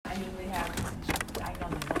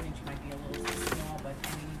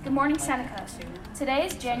Good morning, Seneca. Today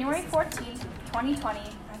is January 14th, 2020,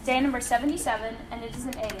 day number 77, and it is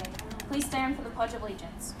an A-Day. Please stand for the Pledge of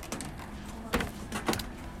Allegiance.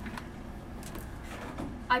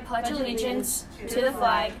 I pledge allegiance to the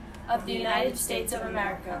flag of the United States of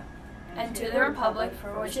America and to the republic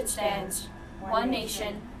for which it stands, one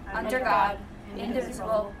nation, under God,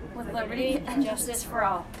 indivisible, with liberty and justice for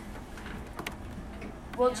all.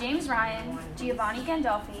 Will James Ryan, Giovanni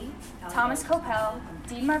Gandolfi, Thomas Coppell,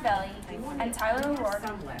 Dean Marvelli, and Tyler O'Rourke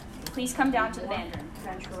please come down to the band room?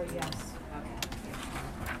 Centrally, yes.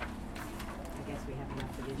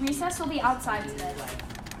 Recess will be outside today.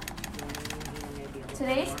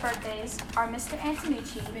 Today's birthdays are Mr.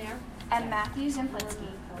 Antonucci and Matthew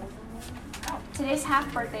Zimplinsky. Today's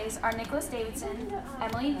half birthdays are Nicholas Davidson,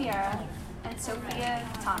 Emily Vieira, and Sophia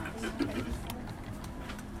Thomas.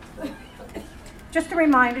 Just a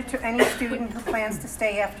reminder to any student who plans to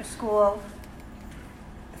stay after school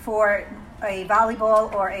for a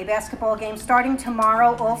volleyball or a basketball game. Starting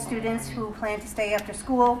tomorrow, all students who plan to stay after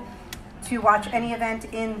school to watch any event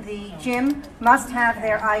in the gym must have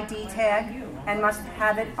their ID tag and must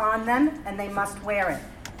have it on them, and they must wear it.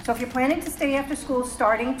 So if you're planning to stay after school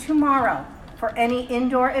starting tomorrow for any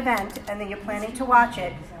indoor event and then you're planning to watch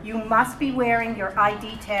it, you must be wearing your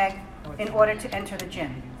ID tag in order to enter the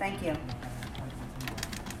gym. Thank you.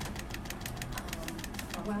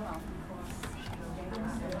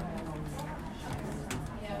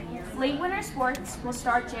 Late winter sports will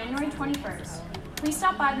start January 21st. Please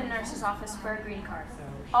stop by the nurse's office for a green card.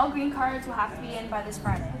 All green cards will have to be in by this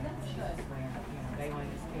Friday.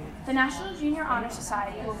 The National Junior Honor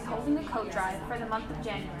Society will be holding a coat drive for the month of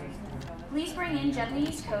January. Please bring in gently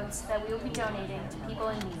used coats that we will be donating to people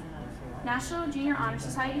in need. National Junior Honor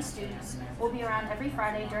Society students will be around every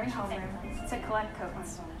Friday during homeroom to collect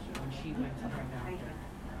coats.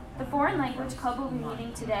 The Foreign Language Club will be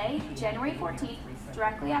meeting today, January 14th,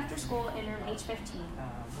 directly after school in room H15.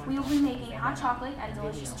 We will be making hot chocolate and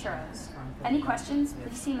delicious churros. Any questions,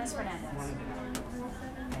 please see Ms. Fernandez.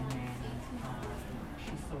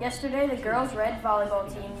 Yesterday, the girls' red volleyball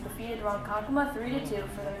team defeated Ronkonkoma 3-2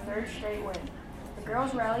 for their third straight win. The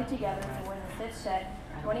girls rallied together to win the fifth set,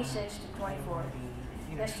 26-24.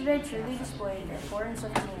 Yesterday truly displayed the importance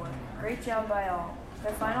of teamwork. Great job by all.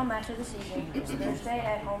 Their final match of the season is Thursday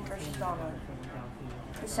at home versus Donwood.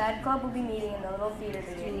 The SAD Club will be meeting in the Little Theater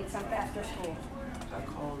today after school.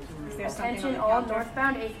 Attention all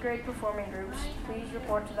northbound 8th grade performing groups, please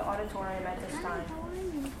report to the auditorium at this time.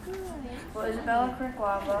 Will Isabella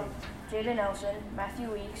Kriklava, Jada Nelson,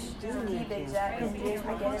 Matthew Weeks, Zuki Bigzak, and James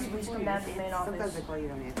McGinnis please come down to the main office?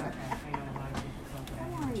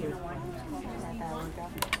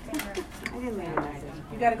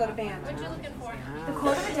 You got to go to band. The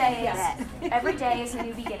quote of the day is, every day is a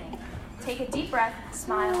new beginning. Take a deep breath,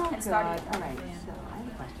 smile, and start again.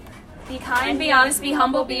 Be kind, be honest, be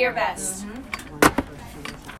humble, be your best.